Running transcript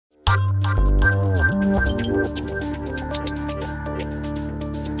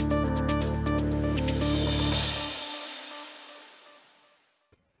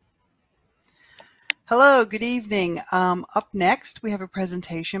Hello, good evening. Up next, we have a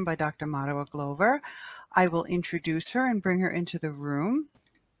presentation by Dr. Marewa Glover. I will introduce her and bring her into the room.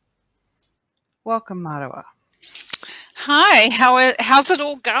 Welcome, Marewa. Hi, how's it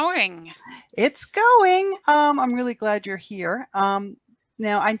all going? It's going. I'm really glad you're here.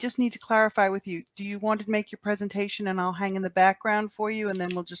 Now, I just need to clarify with you. Do you want to make your presentation and I'll hang in the background for you and then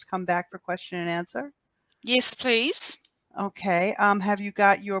we'll just come back for question and answer? Yes, please. Okay. Have you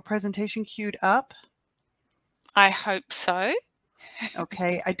got your presentation queued up? I hope so.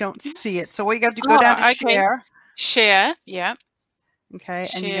 Okay, I don't see it. So what you got to do, go down to share. Share, yeah. Okay,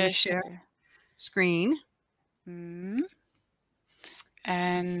 and you're going to share screen.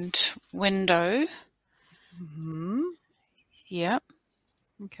 And window. Yep.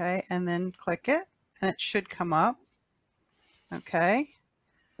 Okay, and then click it and it should come up. Okay.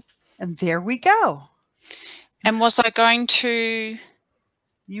 And there we go. And was I going to...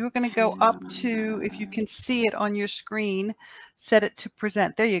 You were going to go up to, if you can see it on your screen, set it to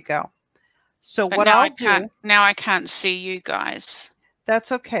present. There you go. So what I'll do... Now I can't see you guys.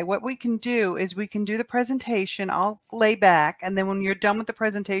 That's okay. What we can do is we can do the presentation. I'll lay back. And then when you're done with the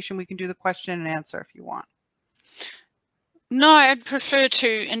presentation, we can do the question and answer if you want. No, I'd prefer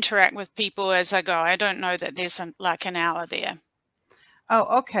to interact with people as I go. I don't know that there's like an hour there.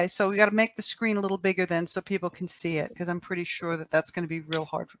 Oh, okay. So we got to make the screen a little bigger then so people can see it, because I'm pretty sure that that's going to be real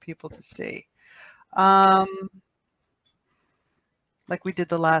hard for people to see. Like we did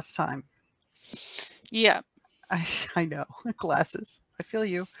the last time. Yeah. I know. Glasses. I feel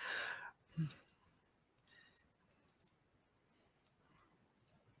you.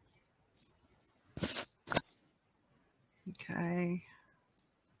 Okay.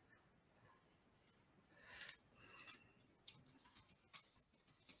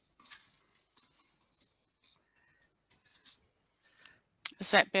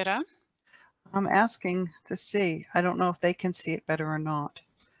 Is that better? I'm asking to see. I don't know if they can see it better or not.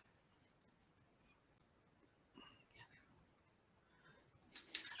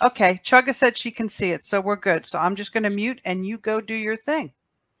 Okay, Chugga said she can see it, so we're good. So I'm just going to mute and you go do your thing.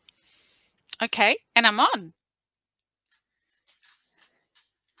 Okay, and I'm on.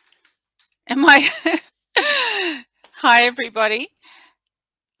 Am I? Hi, everybody.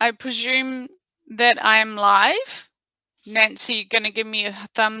 I presume that I'm live. Nancy, you're going to give me a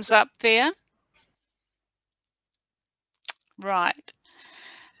thumbs up there? Right.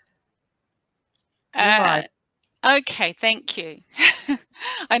 Live. Okay, thank you.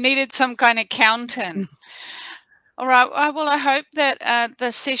 I needed some kind of count-in. All right. Well, I hope that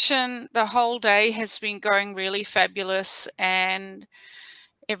the session, the whole day has been going really fabulous and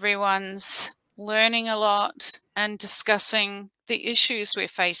everyone's learning a lot and discussing the issues we're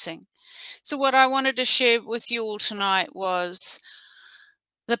facing. So what I wanted to share with you all tonight was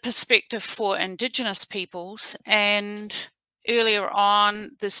the perspective for Indigenous peoples. And earlier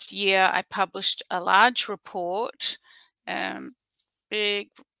on this year, I published a large report, big,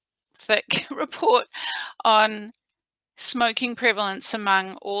 thick report on smoking prevalence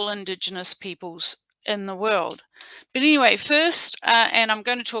among all Indigenous peoples in the world. But anyway, first, and I'm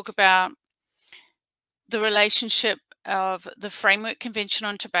going to talk about the relationship of the Framework Convention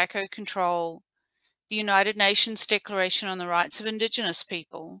on Tobacco Control, the United Nations Declaration on the Rights of Indigenous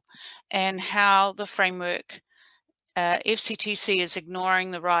People, and how the framework FCTC is ignoring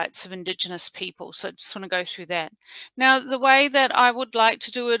the rights of Indigenous people. So I just want to go through that. Now, the way that I would like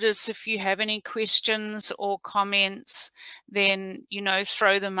to do it is if you have any questions or comments, then, you know,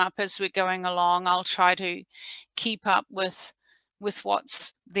 throw them up as we're going along. I'll try to keep up with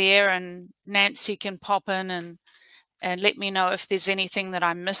what's there, and Nancy can pop in and let me know if there's anything that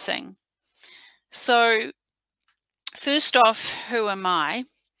I'm missing. So first off, who am I?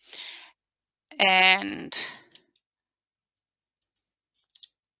 And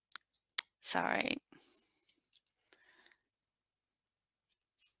sorry.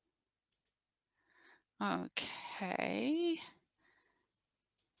 Okay.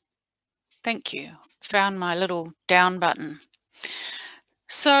 Thank you. Found my little down button.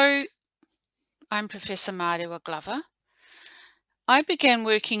 So I'm Professor Marewa Glover. I began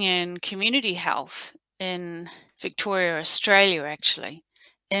working in community health in Victoria, Australia, actually,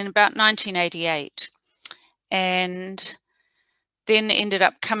 in about 1988, and then ended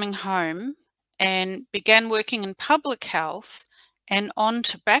up coming home and began working in public health and on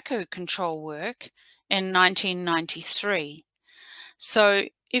tobacco control work in 1993. So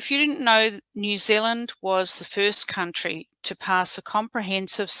if you didn't know, New Zealand was the first country to pass a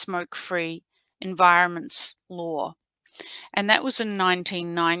comprehensive smoke-free environments law, and that was in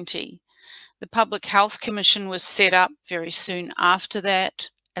 1990. The Public Health Commission was set up very soon after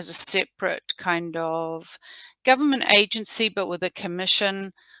that as a separate kind of government agency, but with a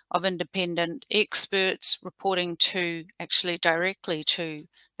commission of independent experts reporting to, actually directly to,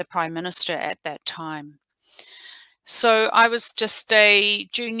 the Prime Minister at that time. So I was just a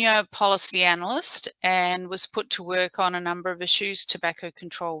junior policy analyst and was put to work on a number of issues. Tobacco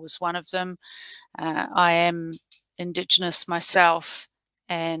control was one of them. I am Indigenous myself,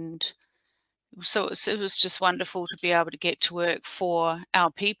 and so it was just wonderful to be able to get to work for our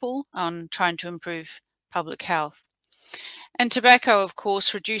people on trying to improve public health. And tobacco, of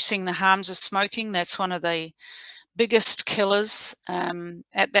course, reducing the harms of smoking, that's one of the biggest killers.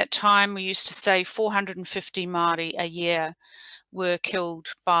 At that time, we used to say 450 Māori a year were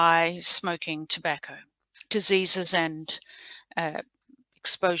killed by smoking tobacco, diseases and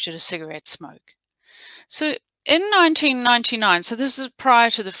exposure to cigarette smoke. So in 1999, so this is prior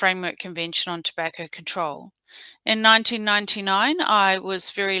to the Framework Convention on Tobacco Control, in 1999, I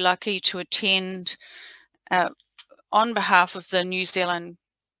was very lucky to attend, on behalf of the New Zealand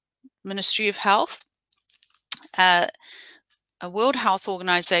Ministry of Health, a World Health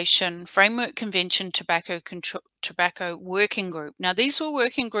Organization Framework Convention Tobacco Working Group. Now, these were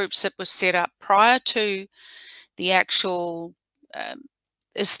working groups that were set up prior to the actual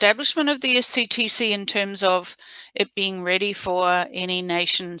establishment of the FCTC in terms of it being ready for any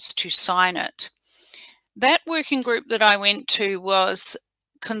nations to sign it. That working group that I went to was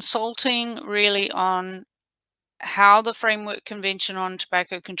consulting really on how the Framework Convention on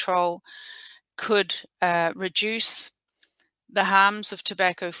Tobacco Control could reduce the harms of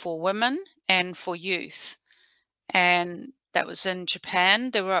tobacco for women and for youth. And that was in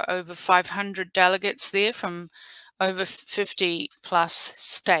Japan. There were over 500 delegates there from over 50 plus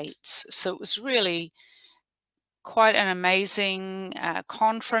states. So it was really quite an amazing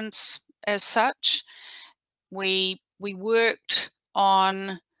conference as such. We worked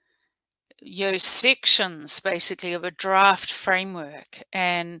on sections basically of a draft framework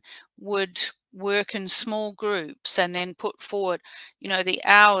and would work in small groups and then put forward, the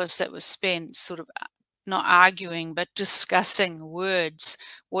hours that were spent sort of not arguing but discussing words,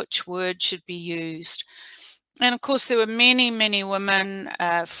 which word should be used. And of course, there were many, many women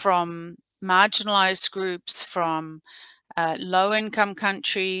from marginalized groups, from low-income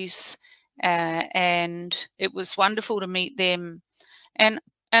countries, and it was wonderful to meet them. And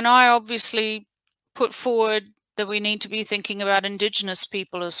I obviously put forward that we need to be thinking about Indigenous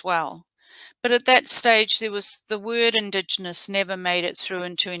people as well. But at that stage, the word Indigenous never made it through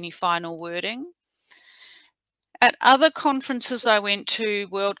into any final wording. At other conferences I went to,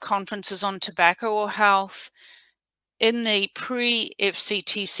 world conferences on tobacco or health, in the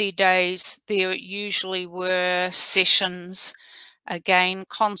pre-FCTC days, there usually were sessions, again,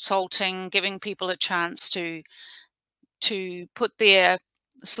 consulting, giving people a chance to put their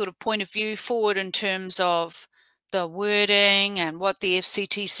sort of point of view forward in terms of the wording and what the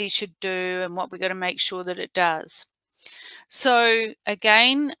FCTC should do and what we're going to make sure that it does. So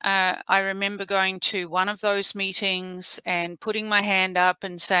again, I remember going to one of those meetings and putting my hand up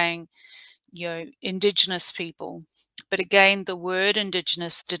and saying, Indigenous people. But again, the word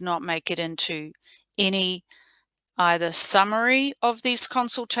Indigenous did not make it into any either summary of these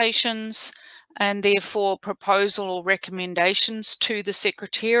consultations and therefore proposal or recommendations to the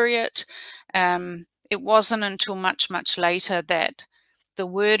Secretariat. It wasn't until much, much later that the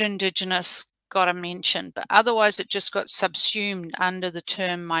word Indigenous got a mention, but otherwise it just got subsumed under the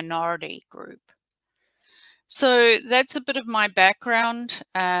term minority group. So that's a bit of my background,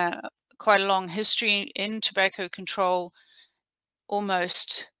 quite a long history in tobacco control,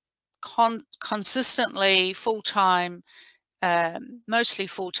 almost consistently full-time, mostly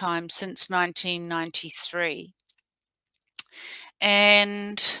full-time since 1993.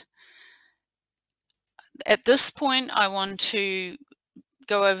 And at this point, I want to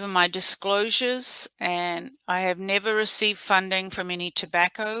go over my disclosures, and I have never received funding from any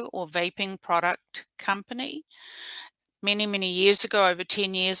tobacco or vaping product company. Many, many years ago, over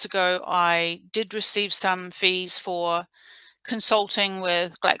 10 years ago, I did receive some fees for consulting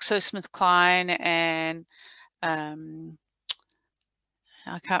with GlaxoSmithKline and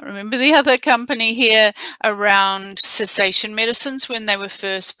I can't remember the other company here, around cessation medicines when they were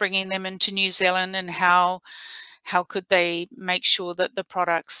first bringing them into New Zealand, and how could they make sure that the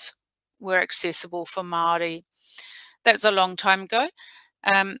products were accessible for Māori. That was a long time ago.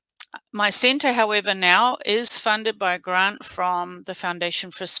 My centre, however, now is funded by a grant from the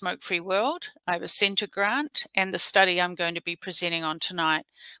Foundation for a Smoke-Free World. I have a centre grant, and the study I'm going to be presenting on tonight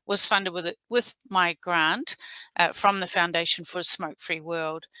was funded with my grant from the Foundation for a Smoke-Free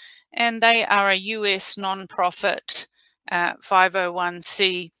World. And they are a US non-profit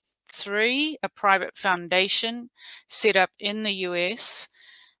 501c3, a private foundation set up in the US,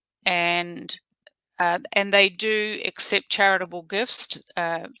 and they do accept charitable gifts.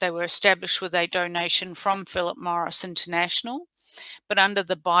 They were established with a donation from Philip Morris International, but under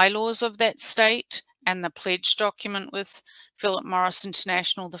the bylaws of that state and the pledge document with Philip Morris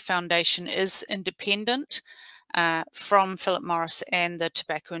International, the foundation is independent from Philip Morris and the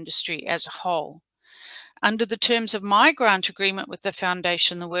tobacco industry as a whole. Under the terms of my grant agreement with the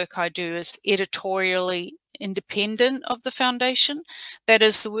foundation, the work I do is editorially independent of the foundation. That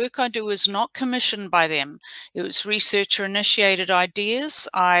is, the work I do is not commissioned by them. It was researcher-initiated ideas.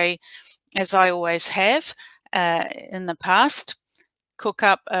 As I always have in the past, cook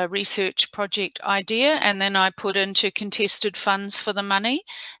up a research project idea, and then I put into contested funds for the money.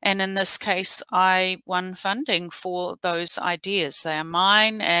 And in this case, I won funding for those ideas. They are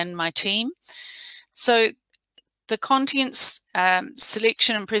mine and my team. So the contents,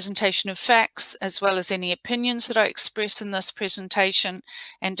 selection and presentation of facts, as well as any opinions that I express in this presentation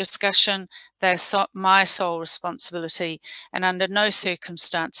and discussion, they're my sole responsibility, and under no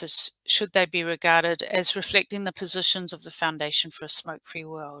circumstances should they be regarded as reflecting the positions of the Foundation for a Smoke-Free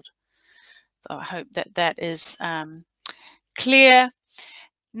World. So I hope that that is clear.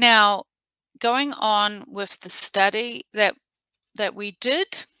 Now, going on with the study that we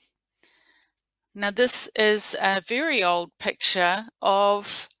did. Now, this is a very old picture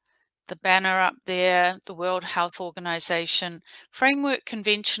of the banner up there, the World Health Organization Framework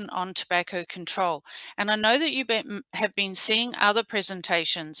Convention on Tobacco Control. And I know that you have been seeing other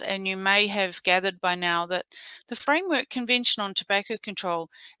presentations, and you may have gathered by now that the Framework Convention on Tobacco Control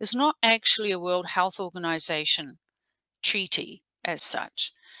is not actually a World Health Organization treaty as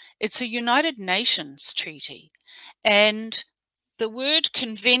such. It's a United Nations treaty. And the word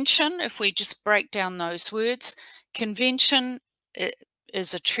convention, if we just break down those words, convention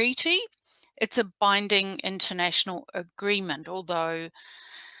is a treaty. It's a binding international agreement, although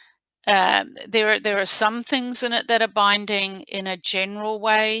there are some things in it that are binding in a general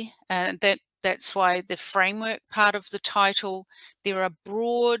way. That's why the framework part of the title, there are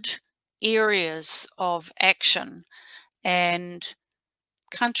broad areas of action, and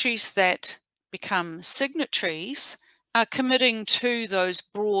countries that become signatories are committing to those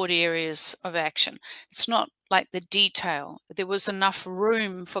broad areas of action. It's not like the detail. There was enough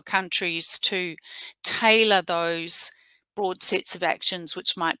room for countries to tailor those broad sets of actions,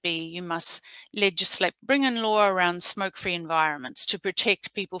 which might be you must legislate, bring in law around smoke-free environments to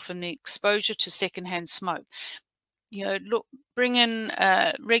protect people from the exposure to secondhand smoke. Bring in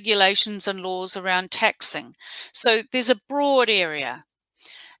regulations and laws around taxing. So there's a broad area.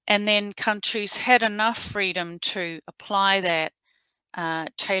 And then countries had enough freedom to apply that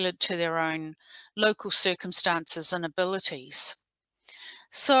tailored to their own local circumstances and abilities.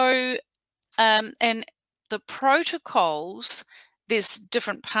 So, and the protocols, there's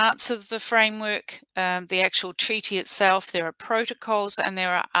different parts of the framework, the actual treaty itself, there are protocols and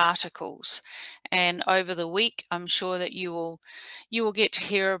there are articles. And over the week, I'm sure that you will get to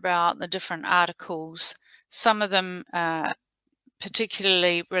hear about the different articles. Some of them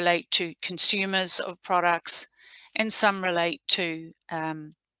particularly relate to consumers of products, and some relate to,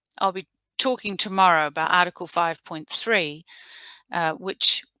 I'll be talking tomorrow about Article 5.3,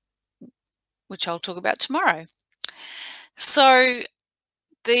 which I'll talk about tomorrow. So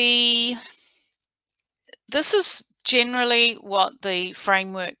this is generally what the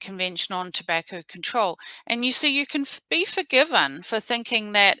Framework Convention on Tobacco Control, and you see you can be forgiven for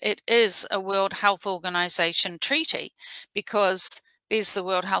thinking that it is a World Health Organization treaty, because there's the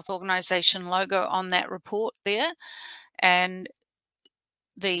World Health Organization logo on that report there, and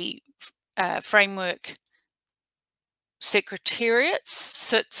the Framework Secretariat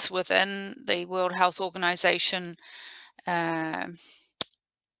sits within the World Health Organization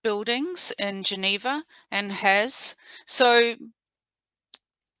buildings in Geneva and has. So,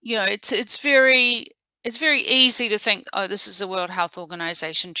 it's very easy to think, oh, this is a World Health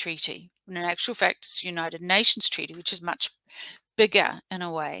Organization treaty. When in actual fact, it's a United Nations treaty, which is much bigger in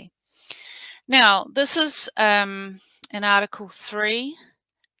a way. Now, this is in Article 3,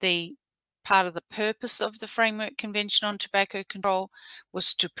 the part of the purpose of the Framework Convention on Tobacco Control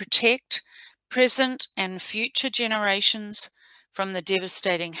was to protect present and future generations from the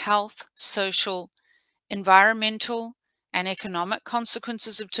devastating health, social, environmental, and economic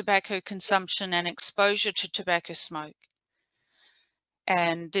consequences of tobacco consumption and exposure to tobacco smoke.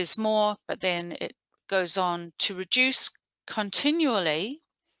 And there's more, but then it goes on to reduce continually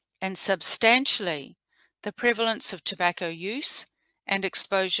and substantially the prevalence of tobacco use and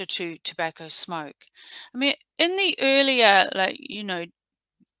exposure to tobacco smoke. I mean, in the earlier,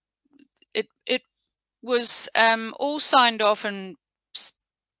 it was all signed off and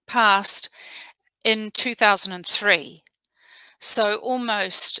passed in 2003, so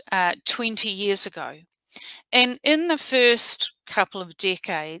almost 20 years ago. And in the first couple of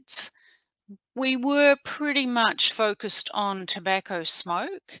decades, we were pretty much focused on tobacco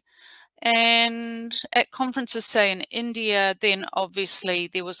smoke. And at conferences, say in India, then obviously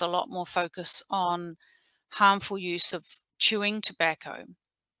there was a lot more focus on harmful use of chewing tobacco.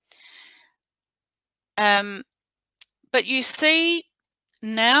 But you see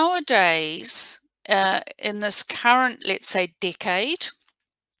nowadays, in this current, let's say, decade,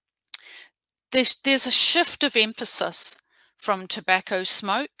 there's a shift of emphasis from tobacco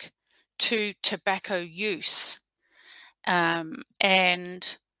smoke to tobacco use. And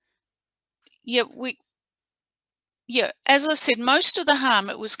as I said, most of the harm,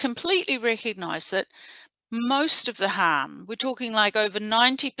 it was completely recognized that most of the harm, we're talking like over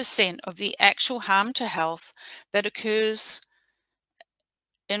 90% of the actual harm to health that occurs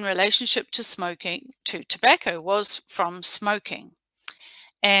in relationship to smoking, to tobacco, was from smoking.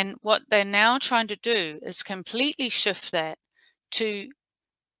 And what they're now trying to do is completely shift that to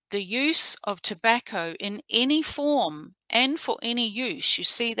the use of tobacco in any form and for any use. You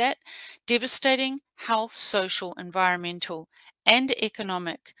see that? Devastating health, social, environmental, and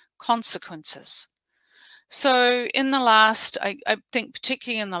economic consequences. So in the last, I think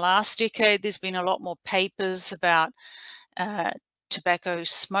particularly in the last decade, there's been a lot more papers about tobacco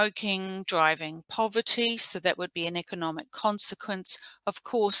smoking driving poverty. So that would be an economic consequence. Of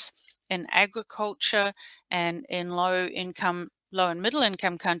course, in agriculture and in low and middle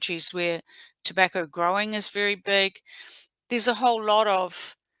income countries where tobacco growing is very big, there's a whole lot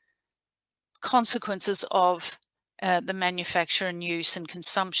of consequences of the manufacture and use and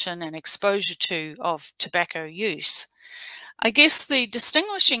consumption and exposure to of tobacco use. I guess the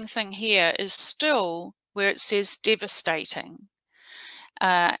distinguishing thing here is still where it says devastating.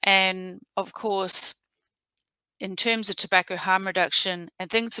 And of course, in terms of tobacco harm reduction, and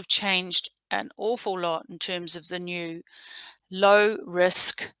things have changed an awful lot in terms of the new low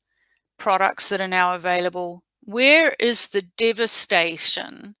risk products that are now available. Where is the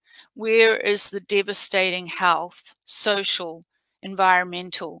devastation? Where is the devastating health, social,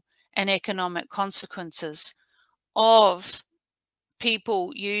 environmental, and economic consequences of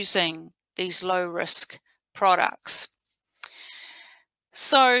people using these low risk products?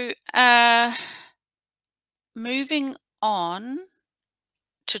 So moving on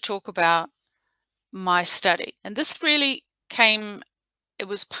to talk about my study, and this really it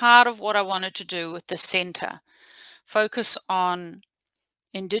was part of what I wanted to do with the center, focus on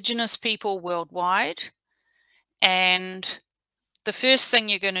Indigenous people worldwide. And the first thing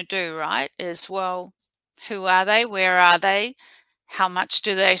you're going to do, right, is, well, who are they? Where are they? How much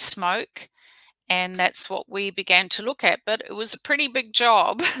do they smoke? And that's what we began to look at. But it was a pretty big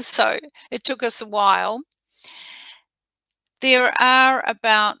job, so it took us a while. There are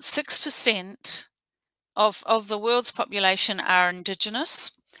about 6% of the world's population are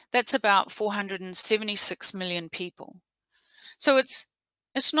Indigenous. That's about 476 million people. So it's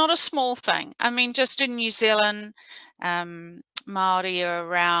not a small thing. I mean, just in New Zealand, Māori are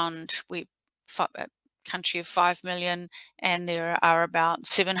around, a country of 5 million, and there are about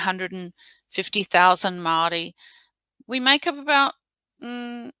 750,000 Māori. We make up about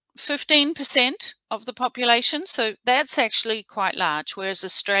 15% of the population, so that's actually quite large. Whereas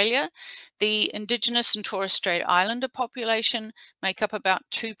Australia, the Indigenous and Torres Strait Islander population make up about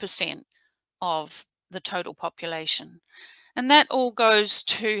 2% of the total population. And that all goes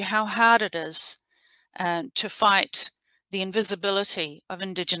to how hard it is to fight the invisibility of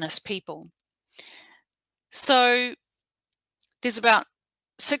Indigenous people. So there's about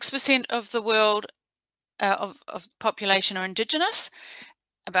 6% of the world of population are Indigenous,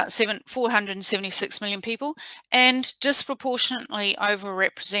 about 476 million people, and disproportionately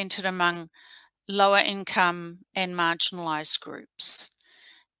overrepresented among lower income and marginalized groups.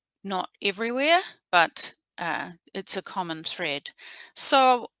 Not everywhere, but it's a common thread.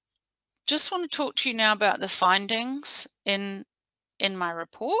 So just want to talk to you now about the findings in my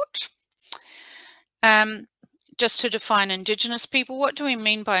report. Just to define Indigenous people, what do we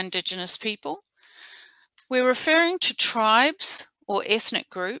mean by Indigenous people? We're referring to tribes or ethnic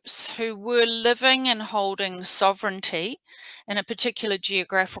groups who were living and holding sovereignty in a particular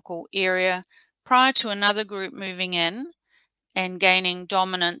geographical area prior to another group moving in and gaining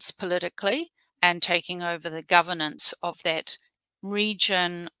dominance politically and taking over the governance of that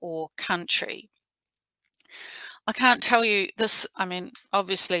region or country. I can't tell you this, I mean,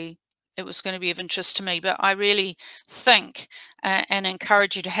 obviously it was going to be of interest to me, but I really think and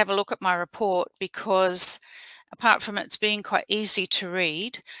encourage you to have a look at my report, because apart from it's being quite easy to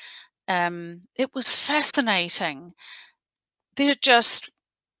read, it was fascinating. There are just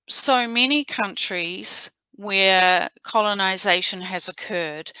so many countries where colonization has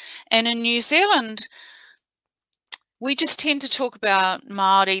occurred. And in New Zealand, we just tend to talk about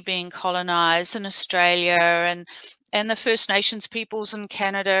Māori being colonized in Australia, and the First Nations peoples in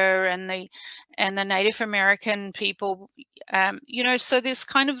Canada, and the Native American people. You know, so there's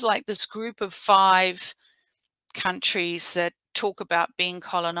kind of like this group of 5 countries that talk about being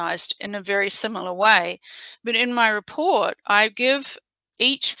colonized in a very similar way. But in my report, I give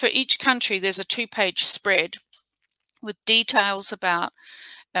for each country, there's a 2-page spread with details about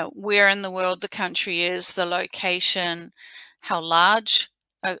where in the world the country is, the location, how large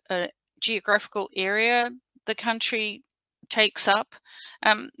a geographical area the country takes up,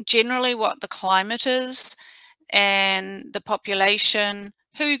 generally what the climate is, and the population,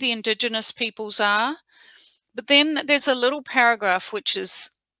 who the Indigenous peoples are. But then there's a little paragraph which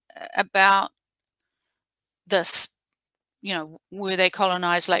is about this, you know, were they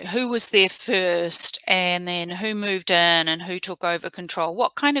colonized, like who was there first, and then who moved in and who took over control,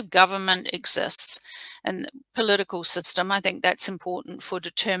 what kind of government exists, and political system. I think that's important for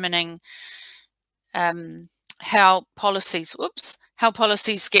determining how policies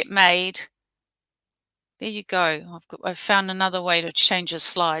get made. There you go. I've found another way to change the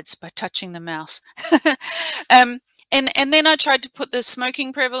slides by touching the mouse. And then I tried to put the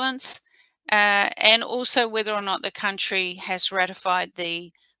smoking prevalence and also whether or not the country has ratified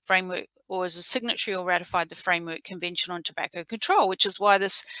the framework, or is a signatory or ratified the Framework Convention on Tobacco Control, which is why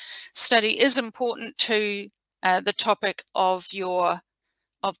this study is important to the topic of your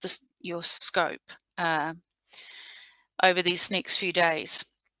scope over these next few days.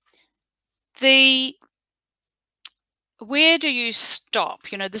 Where do you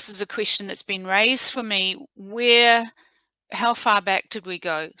stop? You know, this is a question that's been raised for me. How far back did we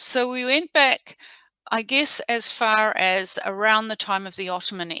go? So we went back, I guess, as far as around the time of the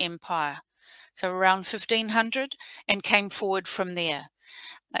Ottoman Empire, so around 1500, and came forward from there.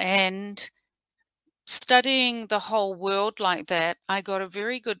 And studying the whole world like that, I got a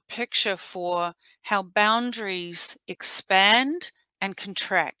very good picture for how boundaries expand and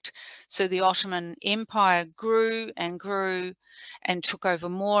contract. So the Ottoman Empire grew and took over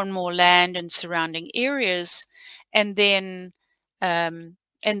more and more land and surrounding areas, and then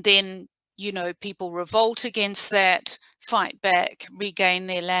you know, people revolt against that, fight back, regain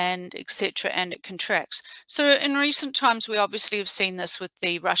their land, etc., and it contracts. So in recent times, we obviously have seen this with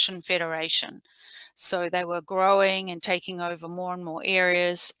the Russian Federation. So they were growing and taking over more and more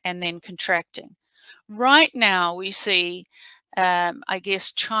areas and then contracting. Right now, we see I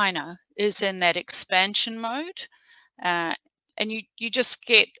guess China is in that expansion mode. And you just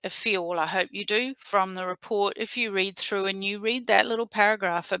get a feel, well, I hope you do, from the report, if you read through and you read that little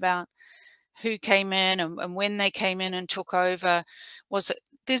paragraph about who came in and when they came in and took over.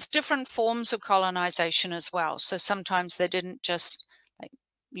 There's different forms of colonization as well. So sometimes they didn't just, like,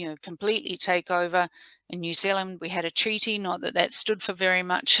 you know, completely take over. In New Zealand, we had a treaty, not that that stood for very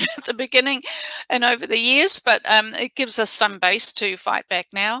much at the beginning and over the years, but it gives us some base to fight back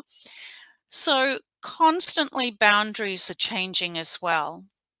now. So constantly boundaries are changing as well.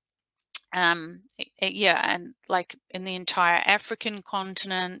 Yeah, and like in the entire African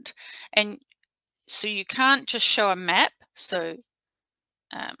continent. And so you can't just show a map. So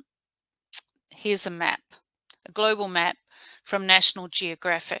here's a map, a global map from National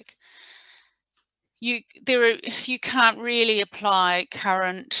Geographic. You can't really apply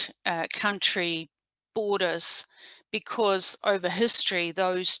current country borders, because over history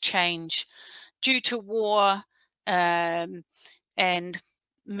those change due to war and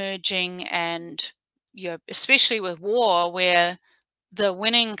merging, and you know, especially with war, where the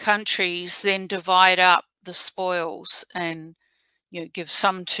winning countries then divide up the spoils and, you know, give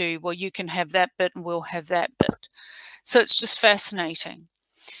some to, well, you can have that bit and we'll have that bit. So it's just fascinating.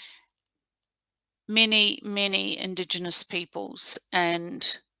 Many Indigenous peoples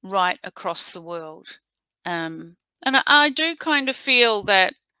and right across the world. And I do kind of feel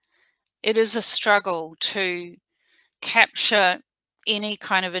that it is a struggle to capture any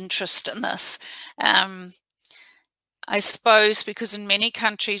kind of interest in this. I suppose because in many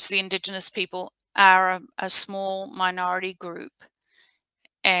countries the Indigenous people are a small minority group,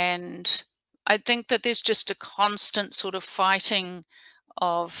 and I think that there's just a constant sort of fighting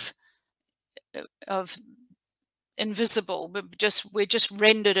of invisible, but we're just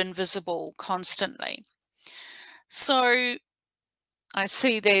rendered invisible constantly. So I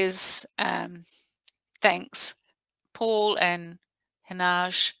see there's thanks, Paul and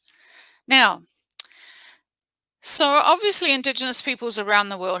Hinaj. Now, so obviously Indigenous peoples around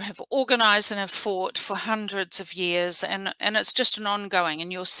the world have organized and have fought for hundreds of years, and it's just an ongoing,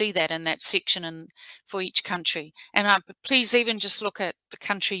 and you'll see that in that section for each country. And please even just look at the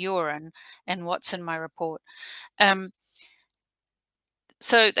country you're in and what's in my report.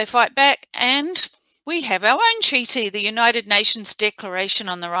 So they fight back, and we have our own treaty, the United Nations Declaration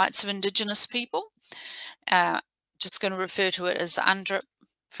on the Rights of Indigenous People. Just going to refer to it as UNDRIP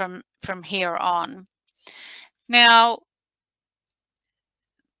from here on. Now,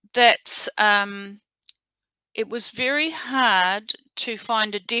 that's it was very hard to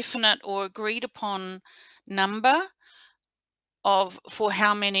find a definite or agreed upon number for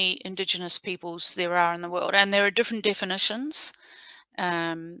how many Indigenous peoples there are in the world, and there are different definitions.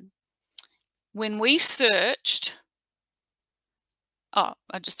 When we searched, I'll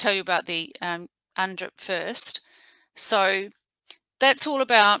just tell you about the UNDRIP first. So that's all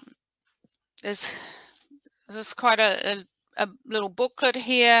about, there's quite a little booklet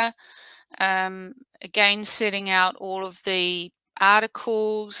here, again setting out all of the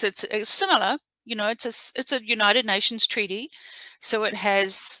articles. It's similar, you know, it's a United Nations treaty, so it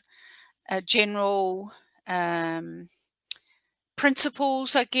has a general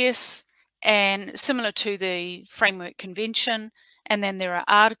principles, I guess, and similar to the Framework Convention. And then there are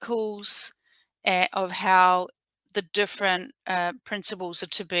articles of how the different principles are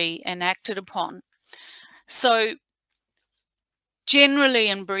to be enacted upon. So generally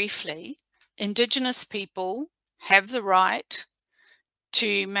and briefly, Indigenous people have the right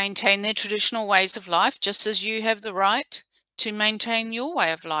to maintain their traditional ways of life, just as you have the right to maintain your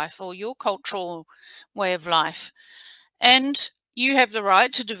way of life or your cultural way of life. And you have the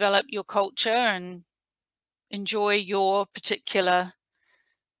right to develop your culture and enjoy your particular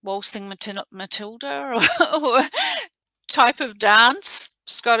waltzing Matilda or type of dance,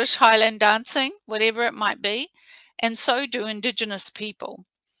 Scottish Highland dancing, whatever it might be, and so do Indigenous people.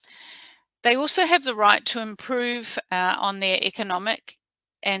 They also have the right to improve on their economic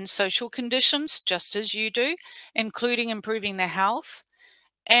and social conditions, just as you do, including improving their health.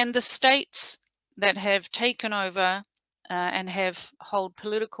 And the states that have taken over and hold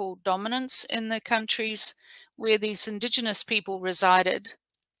political dominance in the countries where these Indigenous people resided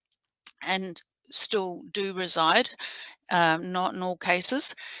and still do reside, not in all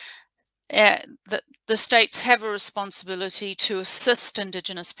cases, the states have a responsibility to assist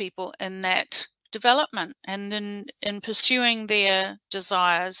Indigenous people in that development and in pursuing their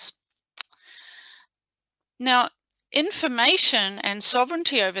desires. Now, information and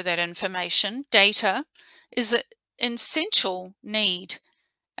sovereignty over that information, data, is an essential need.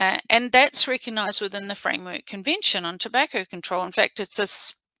 And that's recognized within the Framework Convention on Tobacco Control. In fact,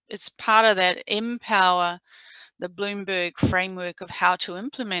 it's part of that Empower, the Bloomberg framework of how to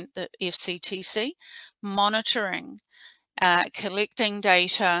implement the FCTC, monitoring, collecting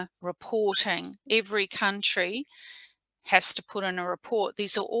data, reporting. Every country has to put in a report.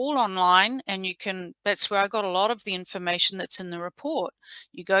 These are all online, and you can, that's where I got a lot of the information that's in the report.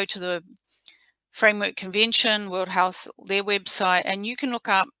 You go to the Framework Convention, World Health, their website, and you can look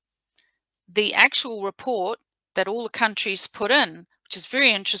up the actual report that all the countries put in, which is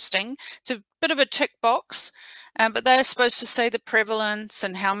very interesting. It's a bit of a tick box, but they're supposed to say the prevalence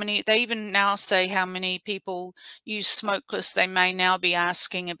and how many, they even now say how many people use smokeless. They may now be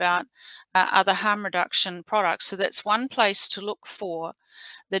asking about other harm reduction products. So that's one place to look for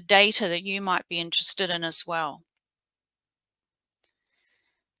the data that you might be interested in as well.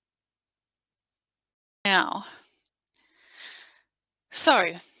 Now,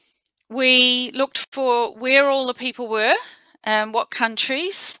 so we looked for where all the people were, what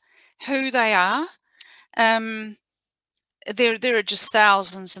countries, who they are. There are just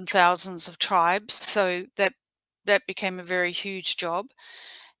thousands and thousands of tribes, so that became a very huge job.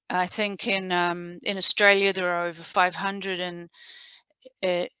 I think in Australia there are over 500, and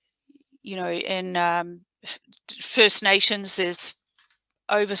you know, in First Nations there's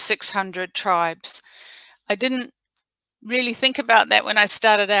over 600 tribes. I didn't really think about that when I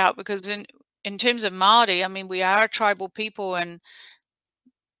started out, because in terms of Māori, I mean, we are a tribal people, and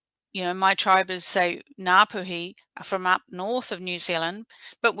you know, my tribe is, say, Ngāpuhi, from up north of New Zealand,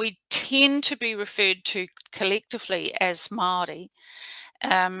 but we tend to be referred to collectively as Māori.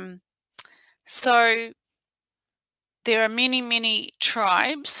 So there are many, many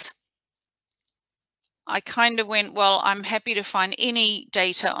tribes. I kind of went, well, I'm happy to find any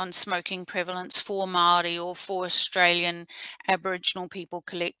data on smoking prevalence for Māori or for Australian Aboriginal people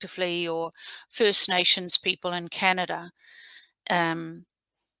collectively or First Nations people in Canada.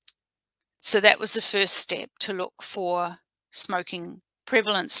 So that was the first step, to look for smoking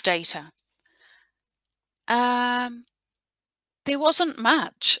prevalence data. There wasn't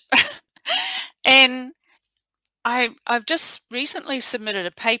much. And I've just recently submitted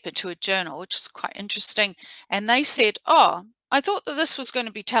a paper to a journal, which is quite interesting. And they said, oh, I thought that this was going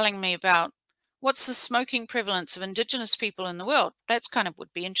to be telling me about what's the smoking prevalence of Indigenous people in the world. That's kind of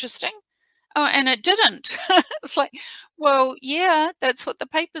would be interesting. Oh, and it didn't. It's like, well, yeah, that's what the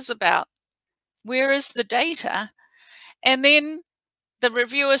paper's about. Where is the data? And then the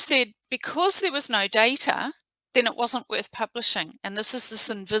reviewer said, because there was no data, then it wasn't worth publishing. And this is this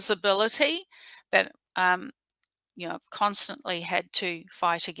invisibility that you know, I've constantly had to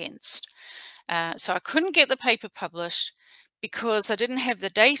fight against. So I couldn't get the paper published because I didn't have the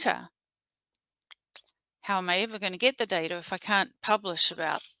data. How am I ever going to get the data if I can't publish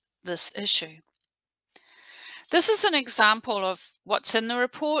about this issue? This is an example of what's in the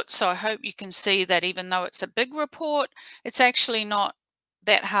report, so I hope you can see that even though it's a big report, it's actually not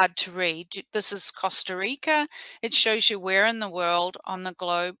that hard to read. This is Costa Rica. It shows you where in the world on the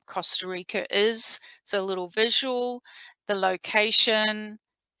globe Costa Rica is. So a little visual, the location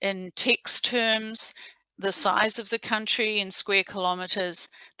in text terms, the size of the country in square kilometers,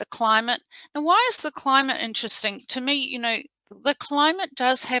 the climate. Now, why is the climate interesting? To me, you know, the climate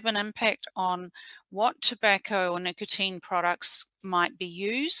does have an impact on what tobacco or nicotine products might be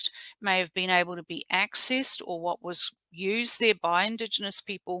used, may have been able to be accessed, or what was used there by Indigenous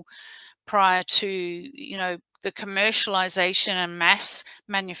people prior to, you know, the commercialization and mass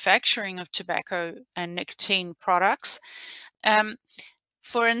manufacturing of tobacco and nicotine products.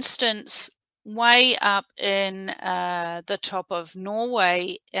 For instance, way up in the top of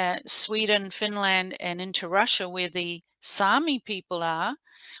Norway, Sweden, Finland, and into Russia, where the Sami people are,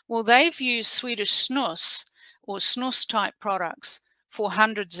 well, they've used Swedish snus or snus type products for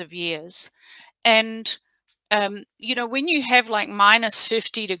hundreds of years. And, you know, when you have like minus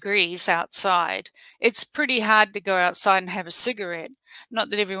 50 degrees outside, it's pretty hard to go outside and have a cigarette. Not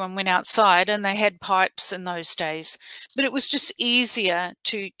that everyone went outside, and they had pipes in those days, but it was just easier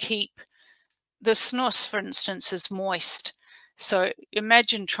to keep the snus, for instance, is moist. So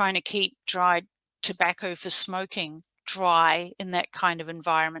imagine trying to keep dried tobacco for smoking dry in that kind of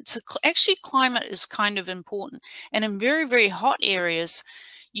environment. So actually climate is kind of important. And in very, very hot areas,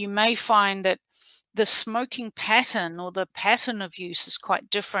 you may find that the smoking pattern or the pattern of use is quite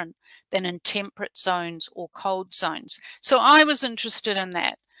different than in temperate zones or cold zones. So I was interested in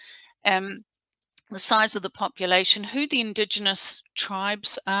that. The size of the population, who the Indigenous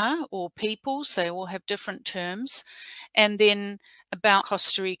tribes are or peoples, they all have different terms, and then about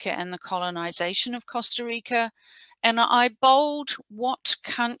Costa Rica and the colonization of Costa Rica. And I bold what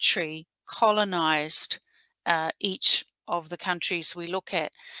country colonized each of the countries we look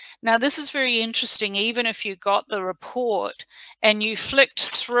at. Now, this is very interesting. Even if you got the report and you flicked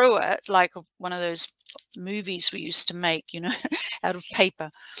through it, like one of those movies we used to make, you know, out of paper,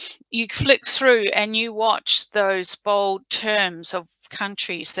 you flick through and you watch those bold terms of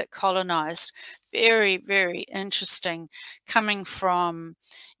countries that colonized. Very, very interesting, coming from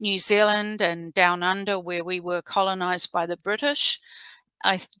New Zealand and down under, where we were colonized by the British.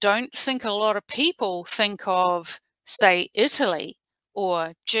 I don't think a lot of people think of, say, Italy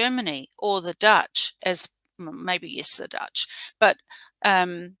or Germany or the Dutch as, maybe yes, the Dutch, but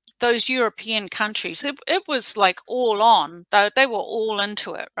those European countries, it was like all on. They were all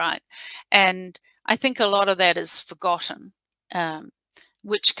into it, right? And I think a lot of that is forgotten,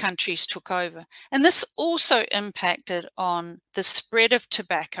 which countries took over. And this also impacted on the spread of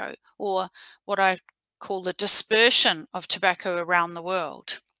tobacco, or what I call the dispersion of tobacco around the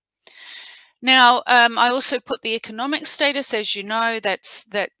world. Now, I also put the economic status. As you know,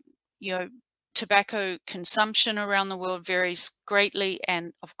 you know, tobacco consumption around the world varies greatly,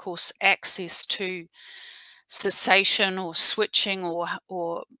 and of course access to cessation or switching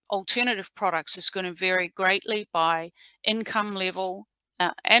or alternative products is going to vary greatly by income level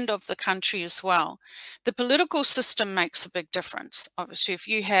and of the country as well. The political system makes a big difference. Obviously, if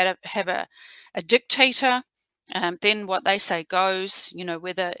you have a dictator, then what they say goes, you know,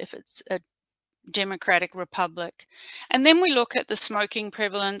 whether if it's a Democratic Republic. And then we look at the smoking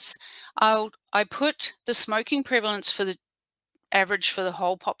prevalence. I put the smoking prevalence for the average for the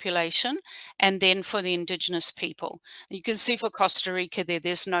whole population and then for the Indigenous people. You can see for Costa Rica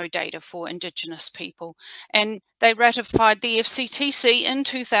there's no data for Indigenous people. And they ratified the FCTC in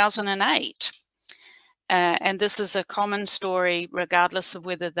 2008. And this is a common story, regardless of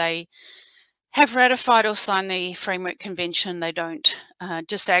whether they have ratified or signed the Framework Convention. They don't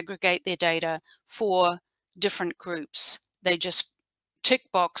disaggregate their data for different groups. They just tick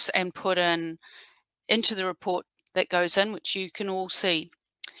box and put into the report that goes in, which you can all see.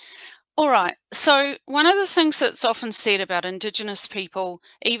 All right, so one of the things that's often said about Indigenous people,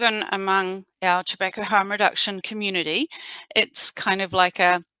 even among our tobacco harm reduction community, it's kind of like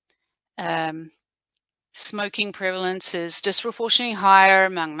a smoking prevalence is disproportionately higher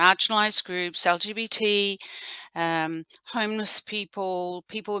among marginalized groups, LGBT, homeless people,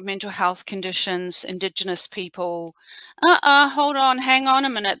 people with mental health conditions, Indigenous people. Hold on, hang on a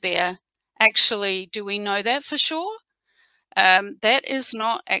minute there. Actually, do we know that for sure? That is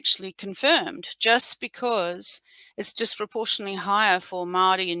not actually confirmed. Just because it's disproportionately higher for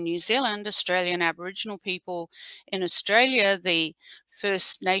Māori in New Zealand, Australian Aboriginal people in Australia, the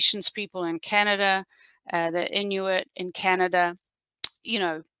First Nations people in Canada, the Inuit in Canada, you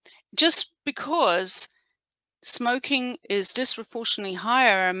know, just because smoking is disproportionately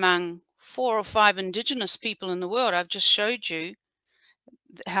higher among 4 or 5 Indigenous people in the world, I've just showed you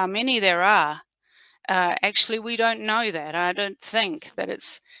how many there are. Actually, we don't know that. I don't think that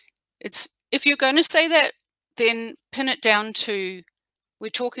it's if you're going to say that, then pin it down to, we're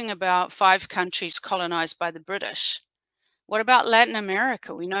talking about 5 countries colonized by the British. What about Latin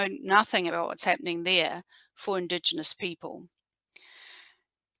America? We know nothing about what's happening there for Indigenous people.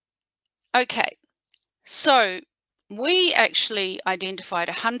 Okay, so we actually identified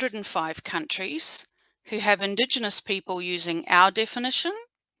 105 countries who have Indigenous people using our definition,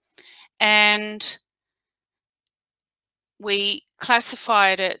 and we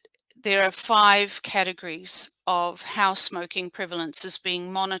classified it. There are 5 categories of how smoking prevalence is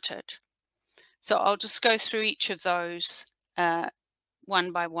being monitored. So I'll just go through each of those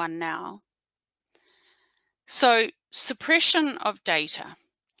one by one now. So suppression of data.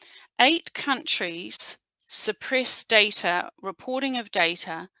 8 countries suppress data, reporting of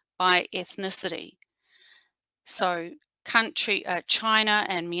data by ethnicity. So China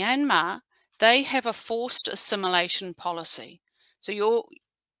and Myanmar, they have a forced assimilation policy. So you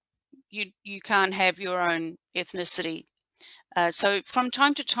can't have your own ethnicity. So from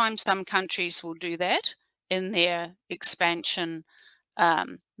time to time, some countries will do that in their expansion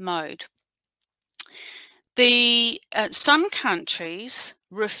mode. Some countries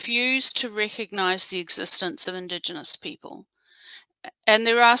refuse to recognize the existence of Indigenous people. And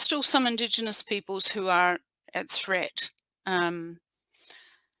there are still some Indigenous peoples who are at threat.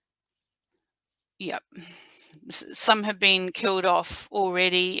 Yep. Some have been killed off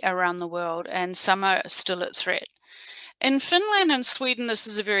already around the world, and some are still at threat. In Finland and Sweden, this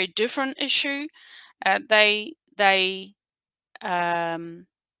is a very different issue. They don't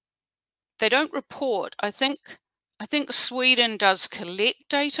report. I think Sweden does collect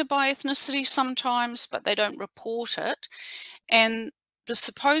data by ethnicity sometimes, but they don't report it. And the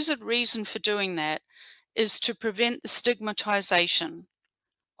supposed reason for doing that is to prevent the stigmatization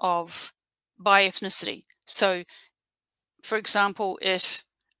by ethnicity. So, for example, if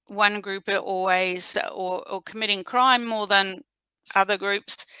one group are always or committing crime more than other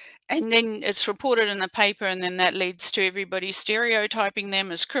groups, and then it's reported in the paper, and then that leads to everybody stereotyping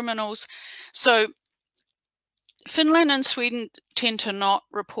them as criminals. So Finland and Sweden tend to not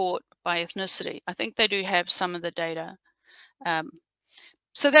report by ethnicity. I think they do have some of the data.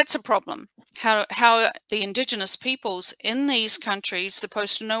 So that's a problem. How are the Indigenous peoples in these countries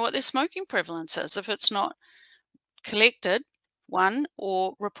supposed to know what their smoking prevalence is if it's not collected,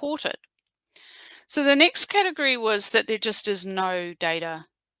 or reported? So the next category was that there just is no data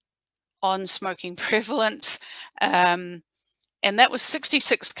on smoking prevalence. And that was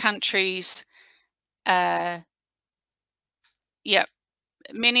 66 countries. Yeah,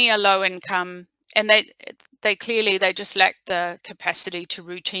 many are low income, and they clearly just lack the capacity to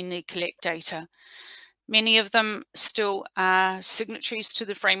routinely collect data. Many of them still are signatories to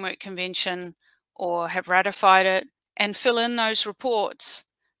the Framework Convention or have ratified it and fill in those reports.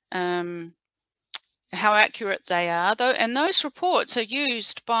 How accurate they are, though, and those reports are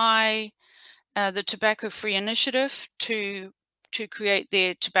used by the Tobacco Free Initiative to create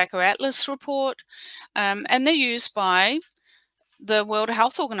their Tobacco Atlas report, and they're used by the World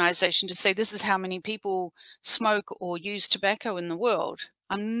Health Organization to say this is how many people smoke or use tobacco in the world.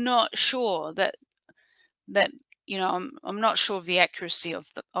 I'm not sure that you know, I'm not sure of the accuracy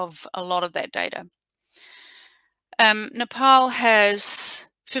of a lot of that data. Nepal has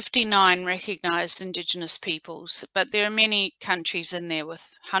 59 recognized Indigenous peoples, but there are many countries in there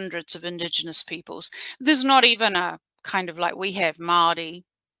with hundreds of Indigenous peoples. There's not even a kind of like we have Māori.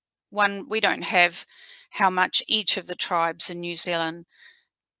 We don't have how much each of the tribes in New Zealand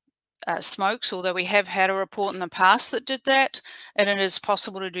smokes, although we have had a report in the past that did that, and it is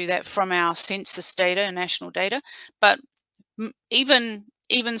possible to do that from our census data and national data. But even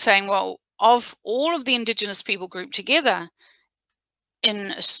saying, well, of all of the Indigenous people grouped together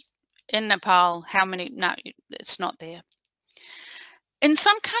in Nepal, how many? No, it's not there. In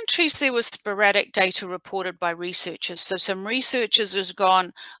some countries, there was sporadic data reported by researchers. So some researchers has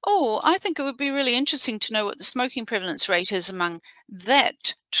gone, oh, I think it would be really interesting to know what the smoking prevalence rate is among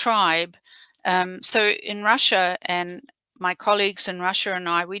that tribe. So in Russia, and my colleagues in Russia and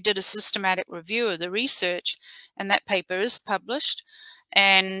I, we did a systematic review of the research, and that paper is published.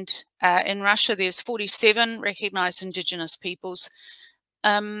 And in Russia, there's 47 recognized Indigenous peoples.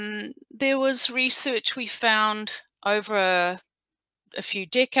 There was research we found over a few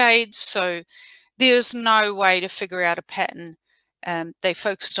decades, so there's no way to figure out a pattern. They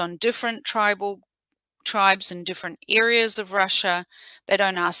focused on different tribes in different areas of Russia. They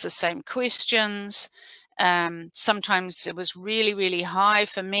don't ask the same questions. Sometimes it was really, really high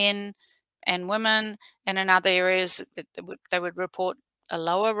for men and women, and in other areas they would report a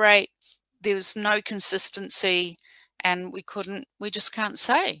lower rate. There was no consistency, and we just can't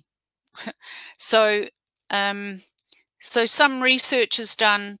say. So so some research is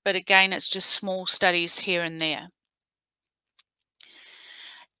done, but again, it's just small studies here and there.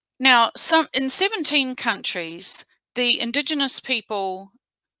 Now, in 17 countries, the Indigenous people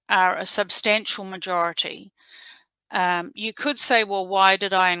are a substantial majority. You could say, well, why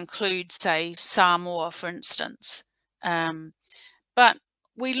did I include, say, Samoa, for instance? But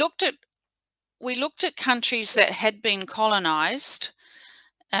we looked at countries that had been colonized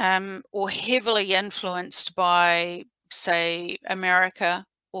or heavily influenced by, say, America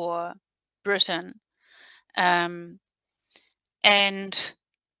or Britain. And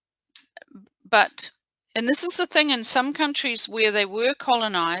this is the thing, in some countries where they were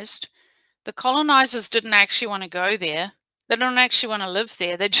colonized, the colonizers didn't actually want to go there. They don't actually want to live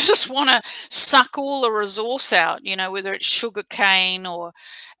there. They just want to suck all the resource out, you know, whether it's sugar cane or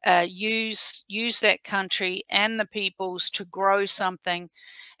use that country and the peoples to grow something.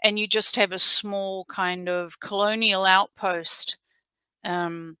 And you just have a small kind of colonial outpost.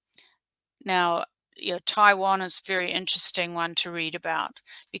 Now, you know, Taiwan is a very interesting one to read about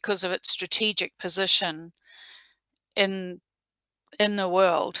because of its strategic position in the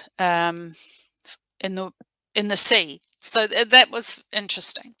world, in the sea. So that was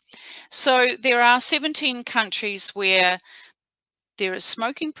interesting. So there are 17 countries where there is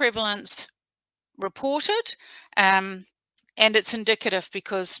smoking prevalence reported, and it's indicative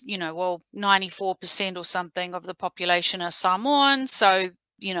because, you know, well, 94% or something of the population are Samoan, so,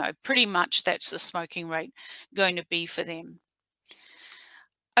 you know, pretty much that's the smoking rate going to be for them.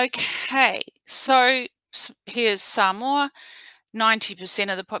 Okay, so here's Samoa. 90%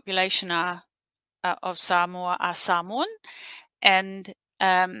 of the population of Samoa are Samoan, and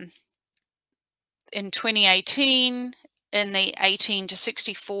in 2018, in the 18 to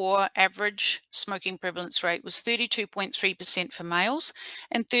 64 average smoking prevalence rate was 32.3% for males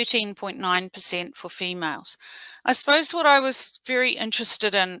and 13.9% for females. I suppose what I was very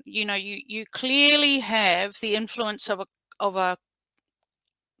interested in, you know, you clearly have the influence of a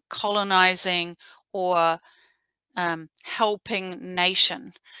colonizing or helping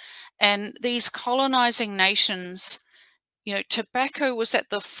nation. And these colonizing nations, you know, tobacco was at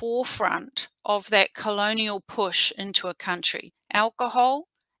the forefront of that colonial push into a country. Alcohol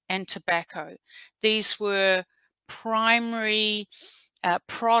and tobacco. These were primary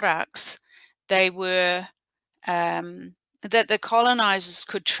products. They were that the colonizers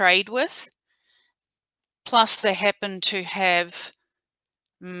could trade with. Plus, they happened to have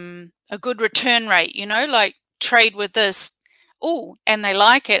a good return rate, you know, like trade with this. Oh, and they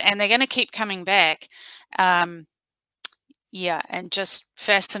like it, and they're going to keep coming back. Yeah, and just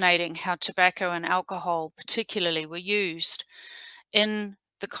fascinating how tobacco and alcohol particularly were used in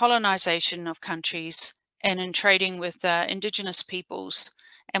the colonization of countries and in trading with Indigenous peoples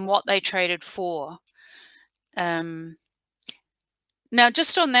and what they traded for. Now,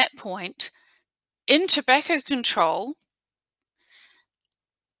 just on that point, in tobacco control,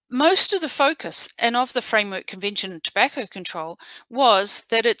 most of the focus and of the Framework Convention on Tobacco Control was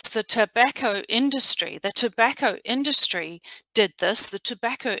that it's the tobacco industry. The tobacco industry did this. The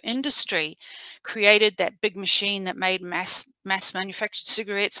tobacco industry created that big machine that made mass manufactured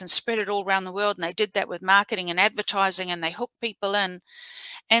cigarettes and spread it all around the world. And they did that with marketing and advertising, and they hooked people in.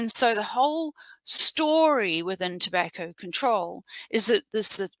 And so the whole story within tobacco control is that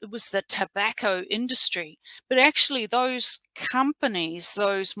it was the tobacco industry. But actually those companies,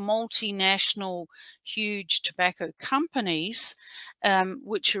 those multinational huge tobacco companies,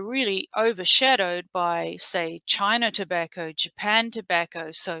 which are really overshadowed by, say, China tobacco, Japan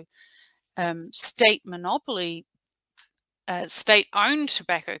tobacco, so state monopoly, state-owned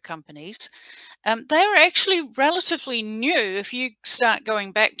tobacco companies, they are actually relatively new. If you start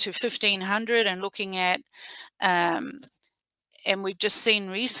going back to 1500 and looking at, and we've just seen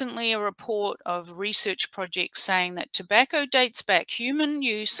recently a report of research projects saying that tobacco dates back, human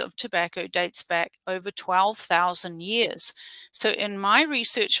use of tobacco dates back over 12,000 years. So in my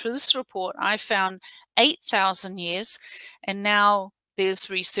research for this report, I found 8,000 years, and now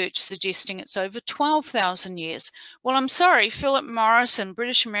there's research suggesting it's over 12,000 years. Well, I'm sorry, Philip Morris and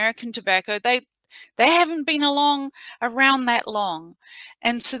British American Tobacco, they haven't been around that long.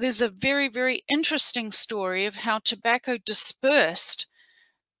 And so there's a very, very interesting story of how tobacco dispersed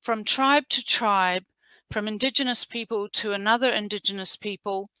from tribe to tribe, from Indigenous people to another Indigenous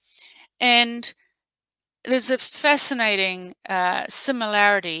people. And there's a fascinating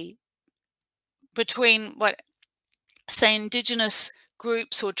similarity between what, say, Indigenous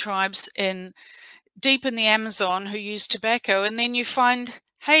groups or tribes deep in the Amazon who use tobacco, and then you find,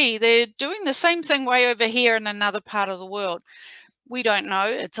 hey, they're doing the same thing way over here in another part of the world. We don't know.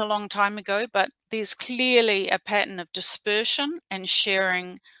 It's a long time ago, but there's clearly a pattern of dispersion and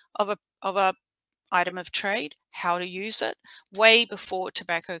sharing of a item of trade, how to use it, way before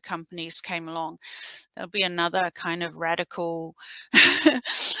tobacco companies came along. There'll be another kind of radical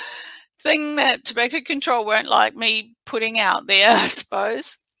thing that tobacco control won't like me putting out there, I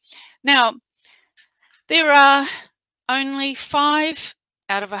suppose. Now, there are only 5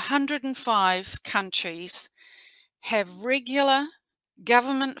 out of 105 countries have regular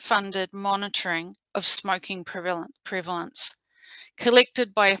government-funded monitoring of smoking prevalence,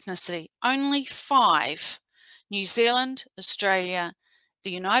 collected by ethnicity. Only 5. New Zealand, Australia, the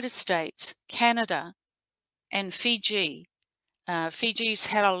United States, Canada, and Fiji. Fiji's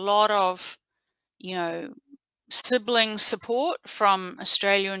had a lot of, sibling support from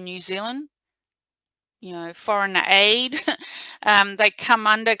Australia and New Zealand. Foreign aid. They come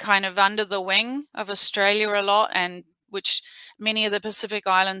under the wing of Australia a lot, and which many of the Pacific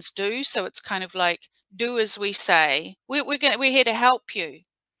Islands do. So it's kind of like, do as we say. We're here to help you.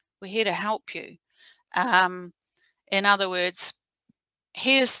 We're here to help you. In other words,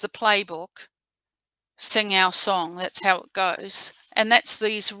 here's the playbook. Sing our song. That's how it goes. And that's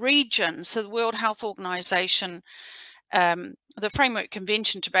these regions. So the World Health Organization, the Framework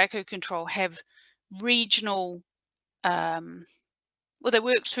Convention Tobacco Control have regional, they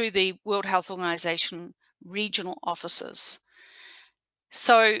work through the World Health Organization regional offices.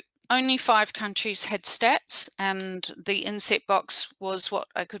 So only 5 countries had stats, and the inset box was what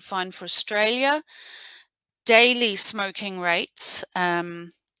I could find for Australia. Daily smoking rates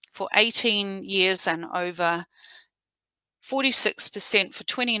for 18 years and over, 46% for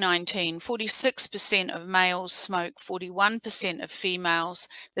 2019, 46% of males smoke, 41% of females.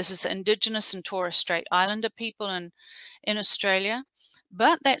 This is Indigenous and Torres Strait Islander people in Australia.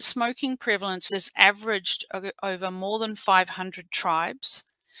 But that smoking prevalence is averaged over more than 500 tribes.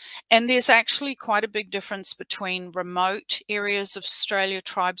 And there's actually quite a big difference between remote areas of Australia,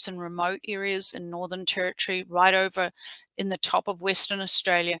 tribes in remote areas in Northern Territory, right over in the top of Western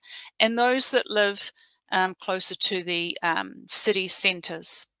Australia, and those that live closer to the city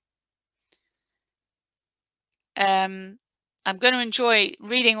centres. I'm going to enjoy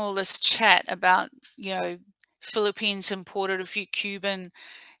reading all this chat about, Philippines imported a few Cuban.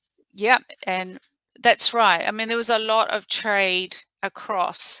 Yep, and that's right. I mean, there was a lot of trade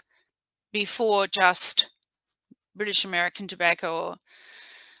across before just British American Tobacco or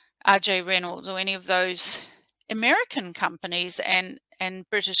R.J. Reynolds or any of those American companies and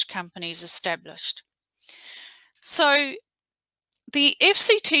British companies established. So the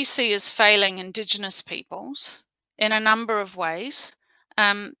FCTC is failing Indigenous peoples in a number of ways.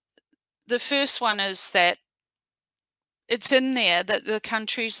 The first one is that it's in there that the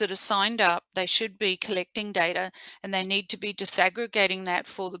countries that are signed up, they should be collecting data, and they need to be disaggregating that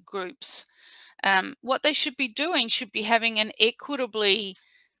for the groups. What they should be doing should be having an equitably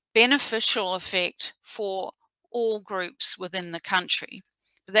beneficial effect for all groups within the country.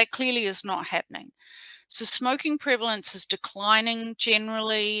 But that clearly is not happening. So smoking prevalence is declining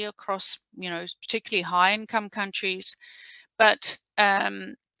generally across, particularly high-income countries, but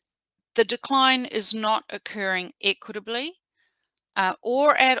the decline is not occurring equitably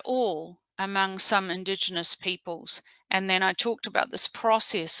or at all among some Indigenous peoples. And then I talked about this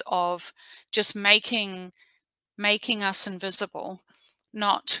process of just making us invisible,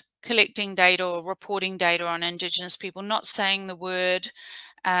 not collecting data or reporting data on Indigenous people, not saying the word.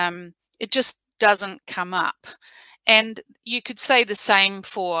 It just doesn't come up. And you could say the same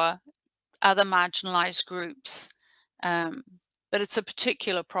for other marginalized groups, but it's a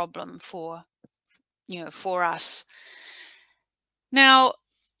particular problem for us. Now,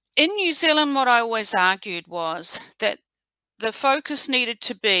 in New Zealand, what I always argued was that the focus needed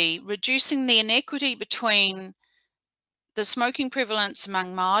to be reducing the inequity between the smoking prevalence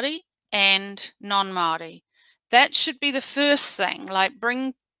among Māori and non-Māori. That should be the first thing, like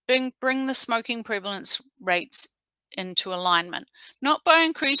bring the smoking prevalence rates into alignment, not by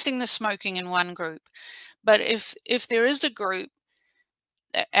increasing the smoking in one group, but if there is a group,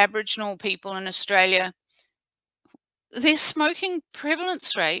 Aboriginal people in Australia, their smoking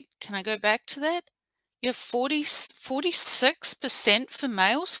prevalence rate, can I go back to that? You have 46% for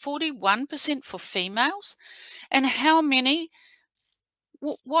males, 41% for females. And how many,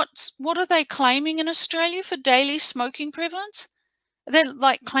 what are they claiming in Australia for daily smoking prevalence? They're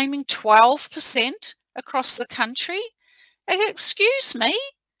like claiming 12% across the country. Excuse me,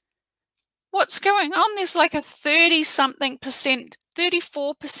 what's going on? There's like a 30-something percent,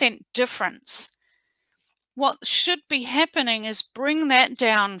 34% difference. What should be happening is bring that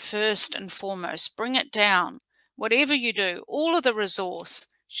down first and foremost. Bring it down. Whatever you do, all of the resource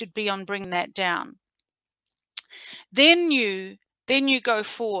should be on bringing that down. Then you go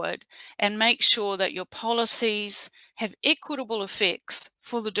forward and make sure that your policies have equitable effects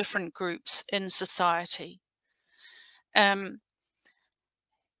for the different groups in society.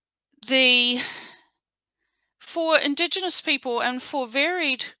 For Indigenous people and for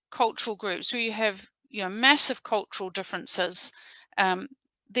varied cultural groups where you have massive cultural differences,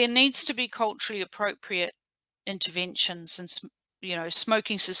 there needs to be culturally appropriate interventions and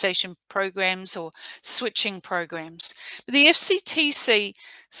smoking cessation programs or switching programs. But the FCTC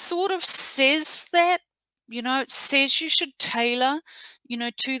sort of says that, it says you should tailor,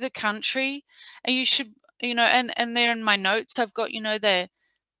 to the country, and you should, and there in my notes I've got, they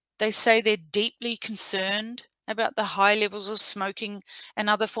say they're deeply concerned about the high levels of smoking and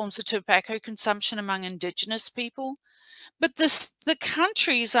other forms of tobacco consumption among Indigenous people. But the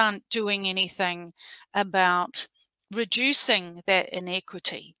countries aren't doing anything about reducing that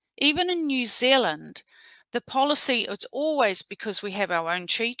inequity. Even in New Zealand, the policy, it's always because we have our own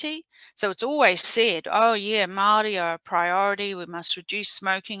treaty. So it's always said, oh yeah, Māori are a priority. We must reduce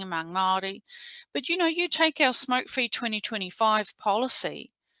smoking among Māori. But you take our Smoke-Free 2025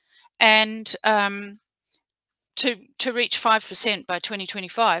 policy, and to reach 5% by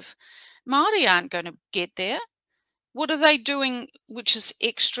 2025, Māori aren't going to get there. What are they doing which is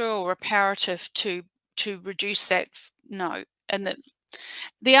extra or reparative to reduce that? No. And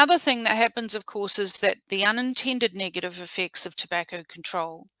the other thing that happens, of course, is that the unintended negative effects of tobacco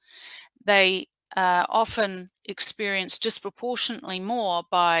control, they often experience disproportionately more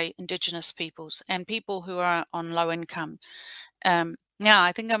by Indigenous peoples and people who are on low income. Now,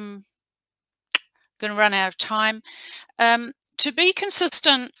 I think I'm going to run out of time. To be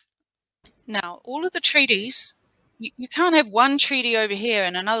consistent, now, all of the treaties, you can't have one treaty over here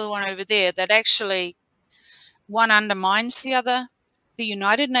and another one over there that actually one undermines the other. The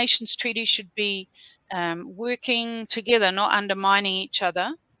United Nations treaty should be working together, not undermining each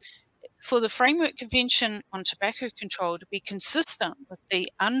other. For the Framework Convention on Tobacco Control to be consistent with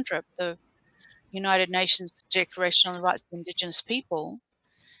the UNDRIP, the United Nations Declaration on the Rights of Indigenous People,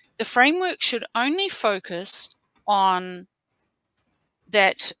 the framework should only focus on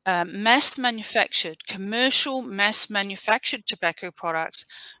that commercial mass manufactured tobacco products,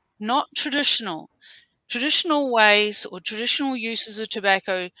 not traditional. Traditional ways or traditional uses of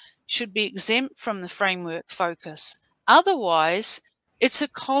tobacco should be exempt from the framework focus. Otherwise, it's a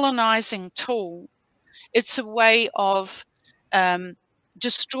colonizing tool. It's a way of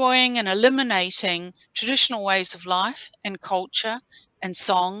destroying and eliminating traditional ways of life and culture and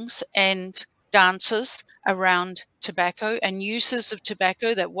songs and dances around tobacco and uses of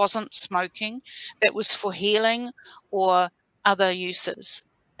tobacco that wasn't smoking, that was for healing or other uses.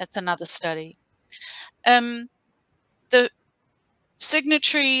 That's another study. The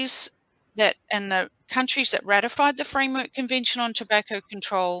signatories and the countries that ratified the Framework Convention on Tobacco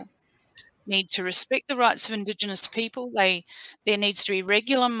Control need to respect the rights of Indigenous people. There needs to be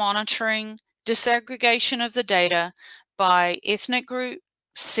regular monitoring, disaggregation of the data by ethnic group,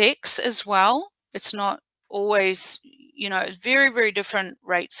 sex as well. It's not always, very, very different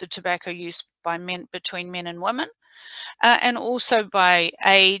rates of tobacco use by men, between men and women, and also by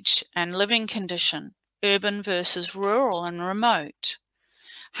age and living condition, urban versus rural and remote.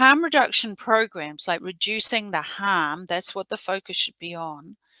 Harm reduction programs, like reducing the harm, that's what the focus should be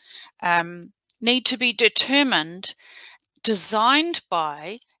on, need to be determined, designed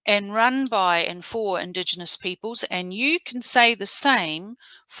by, and run by and for Indigenous peoples, and you can say the same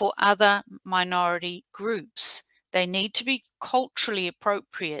for other minority groups. They need to be culturally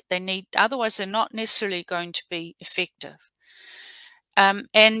appropriate. Otherwise they're not necessarily going to be effective.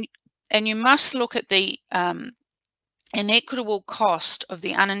 And you must look at the inequitable cost of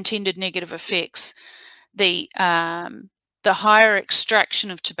the unintended negative effects, the higher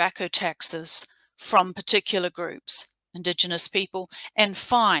extraction of tobacco taxes from particular groups, Indigenous people, and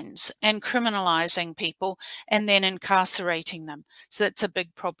fines and criminalizing people and then incarcerating them. So that's a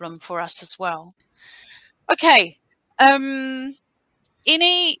big problem for us as well. Okay. Nancy,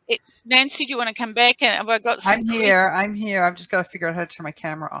 do you want to come back? And have I got some? I'm here. I've just got to figure out how to turn my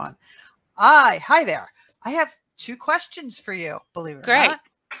camera on. Hi there. I have 2 questions for you, believe it or not.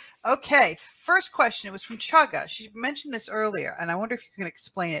 Okay. First question, it was from Chugga. She mentioned this earlier, and I wonder if you can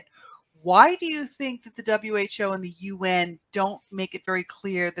explain it. Why do you think that the WHO and the UN don't make it very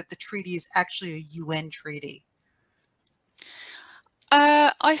clear that the treaty is actually a UN treaty?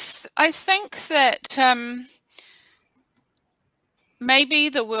 I think that maybe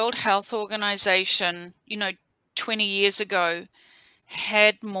the World Health Organization, 20 years ago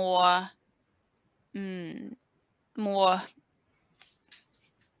had more, the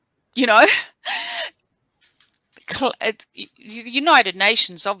United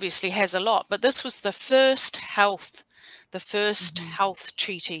Nations obviously has a lot, but this was the first health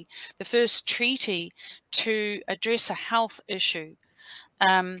treaty, the first treaty to address a health issue.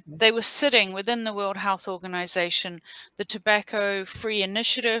 They were sitting within the World Health Organization. The Tobacco Free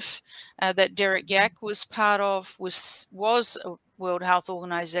Initiative that Derek Yak was part of was a World Health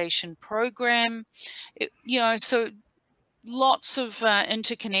Organization program. So lots of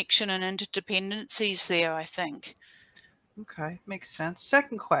interconnection and interdependencies there, I think. Okay, makes sense.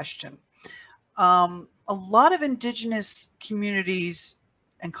 Second question. A lot of Indigenous communities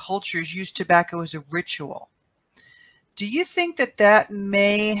and cultures use tobacco as a ritual. Do you think that that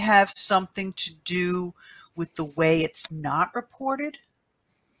may have something to do with the way it's not reported?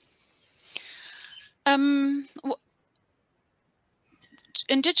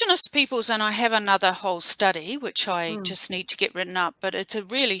 Indigenous peoples, and I have another whole study, which I just need to get written up, but it's a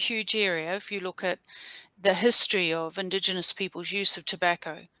really huge area if you look at the history of Indigenous people's use of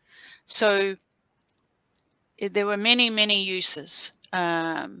tobacco. So there were many, many uses,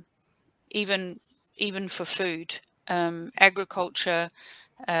 even for food, agriculture,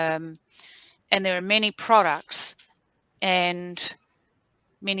 and there are many products and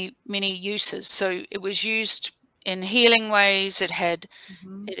many uses. So it was used in healing ways. It had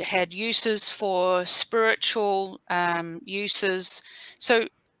uses for spiritual uses. So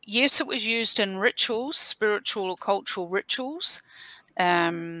yes, it was used in rituals, spiritual or cultural rituals,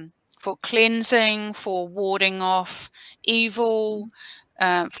 for cleansing, for warding off evil,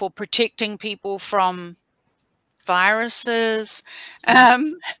 for protecting people from viruses.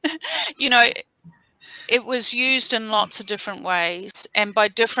 It was used in lots of different ways and by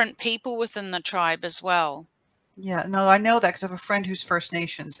different people within the tribe as well. Yeah, no, I know that because I have a friend who's First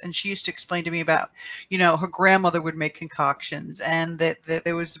Nations, and she used to explain to me about, her grandmother would make concoctions, and that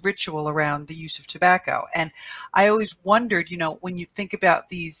there was ritual around the use of tobacco. And I always wondered, when you think about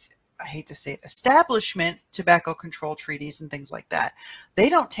these, I hate to say it, establishment tobacco control treaties and things like that, they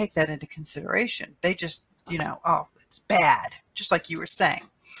don't take that into consideration. They just, oh, it's bad, just like you were saying.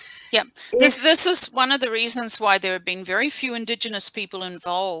 Yeah, this is one of the reasons why there have been very few Indigenous people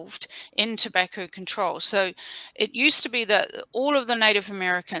involved in tobacco control. So it used to be that all of the Native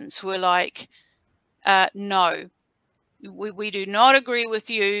Americans were like, no, we do not agree with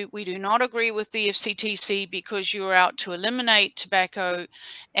you. We do not agree with the FCTC because you're out to eliminate tobacco,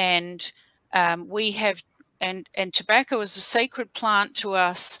 and we have, and tobacco is a sacred plant to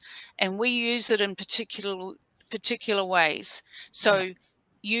us, and we use it in particular ways. So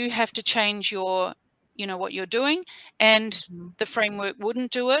you have to change your, what you're doing, and the framework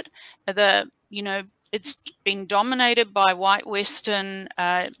wouldn't do it. It's been dominated by white Western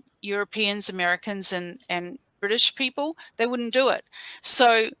Europeans, Americans, and British people. They wouldn't do it.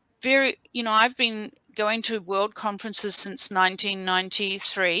 So I've been going to world conferences since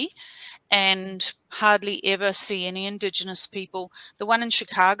 1993, and hardly ever see any Indigenous people. The one in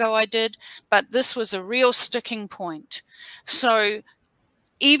Chicago I did, but this was a real sticking point. So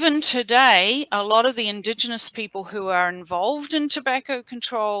even today, a lot of the Indigenous people who are involved in tobacco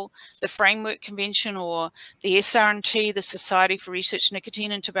control, the Framework Convention or the SRNT, the Society for Research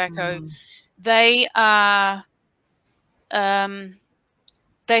Nicotine and Tobacco, they are,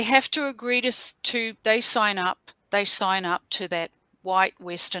 they have to agree to they sign up to that white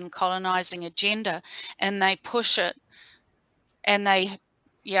Western colonizing agenda, and they push it, and they're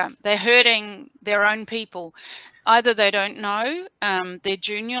hurting their own people. Either they don't know, they're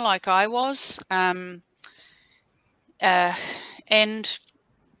junior like I was, and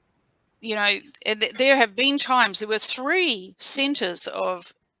you know, there have been times, there were 3 centres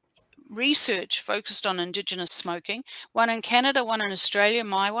of research focused on Indigenous smoking, one in Canada, one in Australia,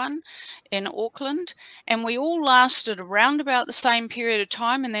 my one in Auckland, and we all lasted around about the same period of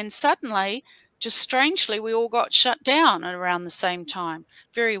time, and then suddenly, just strangely, we all got shut down at around the same time.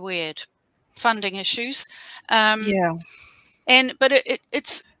 Very weird. Funding issues. Yeah. But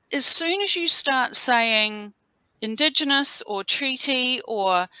it's as soon as you start saying Indigenous or treaty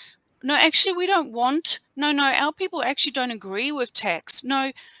or no, actually we don't want, no, our people actually don't agree with tax.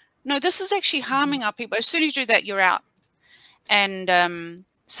 No, this is actually harming our people. As soon as you do that, you're out. And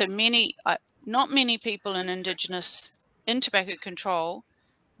so not many people in Indigenous in tobacco control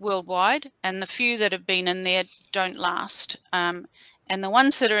worldwide, and the few that have been in there don't last. And the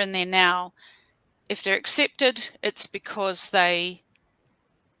ones that are in there now, if they're accepted, it's because they're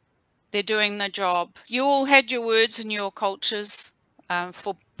doing the job. You all had your words and your cultures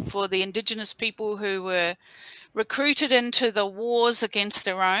for the Indigenous people who were recruited into the wars against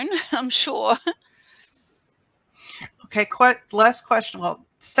their own, I'm sure. Okay, last question. Well,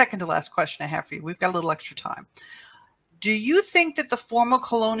 second to last question I have for you. We've got a little extra time. Do you think that the former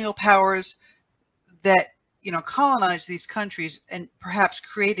colonial powers that, you know, colonized these countries and perhaps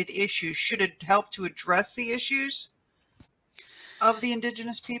created issues should have helped to address the issues of the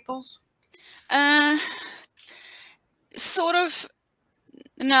Indigenous peoples? Sort of.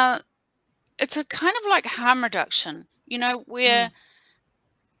 No, it's a kind of like harm reduction, you know, where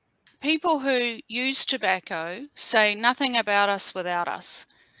people who use tobacco say nothing about us without us.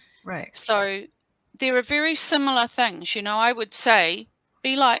 Right. So there are very similar things, you know. I would say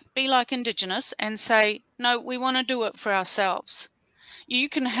be like Indigenous and say, no, we want to do it for ourselves. You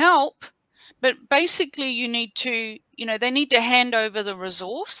can help, but basically you need to, you know, they need to hand over the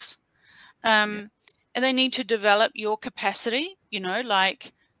resource, and they need to develop your capacity, you know,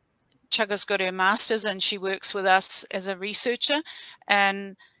 like Chugga's got her master's and she works with us as a researcher,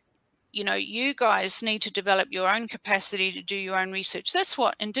 and you know, you guys need to develop your own capacity to do your own research. That's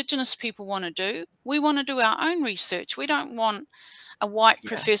what Indigenous people want to do. We want to do our own research. We don't want a white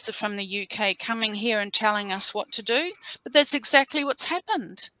professor from the UK coming here and telling us what to do, but that's exactly what's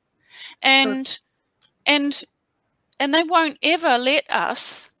happened. And So and they won't ever let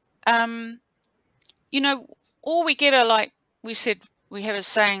us, you know, all we get are, like we said, we have a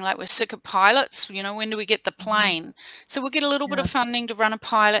saying, like, we're sick of pilots, you know, when do we get the plane? So we'll get a little bit of funding to run a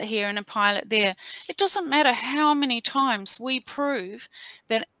pilot here and a pilot there. It doesn't matter how many times we prove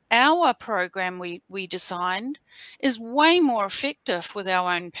that our program we designed is way more effective with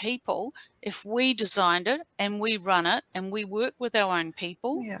our own people if we designed it and we run it and we work with our own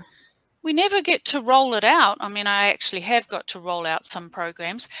people. Yeah. We never get to roll it out. I mean, I actually have got to roll out some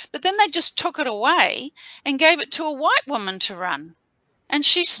programs, but then they just took it away and gave it to a white woman to run. And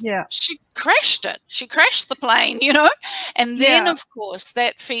she crashed it. She crashed the plane, you know. And then, of course,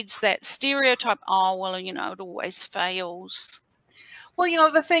 that feeds that stereotype. Oh, well, you know, it always fails. Well, you know,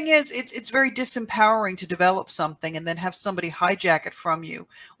 the thing is, it's very disempowering to develop something and then have somebody hijack it from you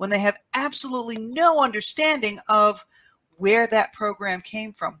when they have absolutely no understanding of where that program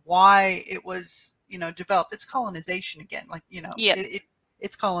came from, why it was, you know, developed. It's colonization again, like, you know,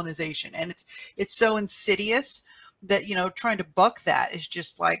 it's colonization, and it's so insidious that, you know, trying to buck that is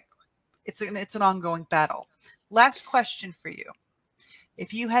just like, it's an ongoing battle. Last question for you.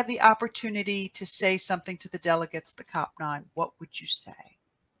 If you had the opportunity to say something to the delegates at the COP9, what would you say?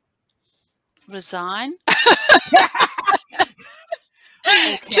 Resign.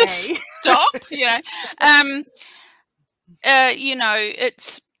 Okay. Just stop, you know. You know,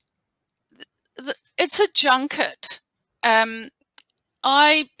 it's a junket.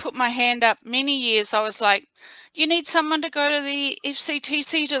 I put my hand up many years. I was like, you need someone to go to the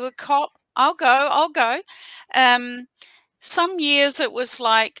FCTC, to the COP? I'll go. Some years it was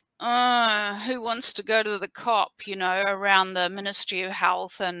like, who wants to go to the COP, you know, around the Ministry of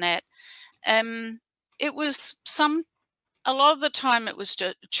Health and that. It was a lot of the time it was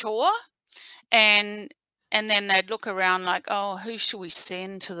just a chore. and then they'd look around like, oh, who should we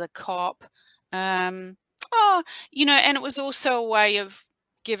send to the COP? Oh, you know, and it was also a way of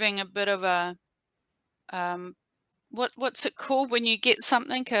giving a bit of a what's it called when you get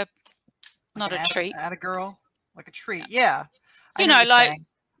something not a treat, at a girl, like a treat. Yeah, I you know know, what you're like saying.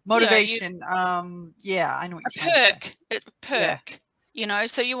 Motivation. Yeah, I know what a you're trying to say. perk. Yeah. You know,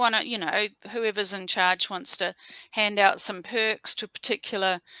 so you want to, you know, whoever's in charge wants to hand out some perks to a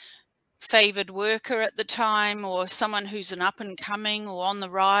particular favored worker at the time, or someone who's an up and coming or on the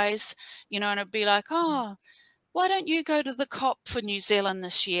rise, you know, and it'd be like, oh, why don't you go to the COP for New Zealand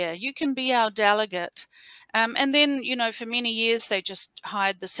this year? You can be our delegate. And then, you know, for many years, they just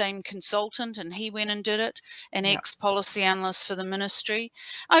hired the same consultant and he went and did it, an Yeah. ex-policy analyst for the ministry.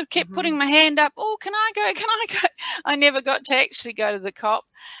 I kept putting Mm-hmm. my hand up, oh, can I go? Can I go? I never got to actually go to the COP.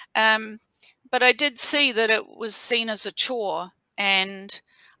 But I did see that it was seen as a chore. And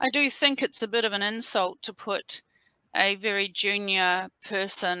I do think it's a bit of an insult to put a very junior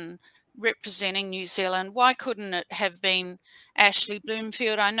person representing New Zealand. Why couldn't it have been Ashley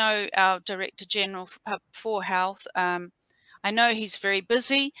Bloomfield? I know our Director General for Health. I know he's very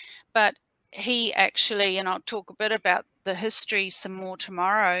busy, but he actually, and I'll talk a bit about the history some more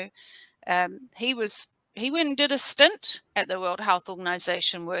tomorrow, he went and did a stint at the World Health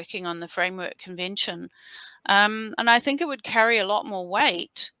Organization working on the Framework Convention. And I think it would carry a lot more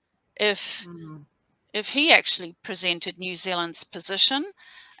weight if he actually presented New Zealand's position.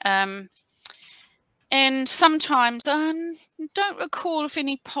 And sometimes, don't recall if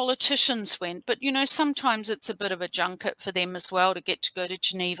any politicians went, but, you know, sometimes it's a bit of a junket for them as well to get to go to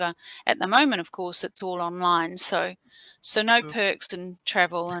Geneva. At the moment, of course, it's all online. So no perks and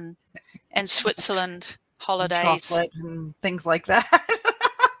travel and Switzerland holidays. And chocolate and things like that.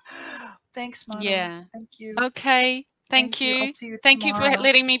 Thanks, Marewa. Yeah. Thank you. Okay. Thank you. I'll see you Thank you for tomorrow.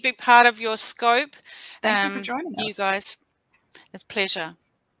 letting me be part of your scope. Thank you for joining us. You guys. It's a pleasure.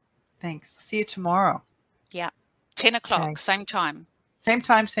 Thanks. See you tomorrow. Yeah. 10 o'clock, Okay. same time. Same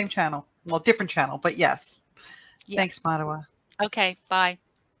time, same channel. Well, different channel, but yes. Yeah. Thanks, Marewa. Okay. Bye.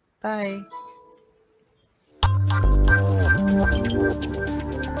 Bye.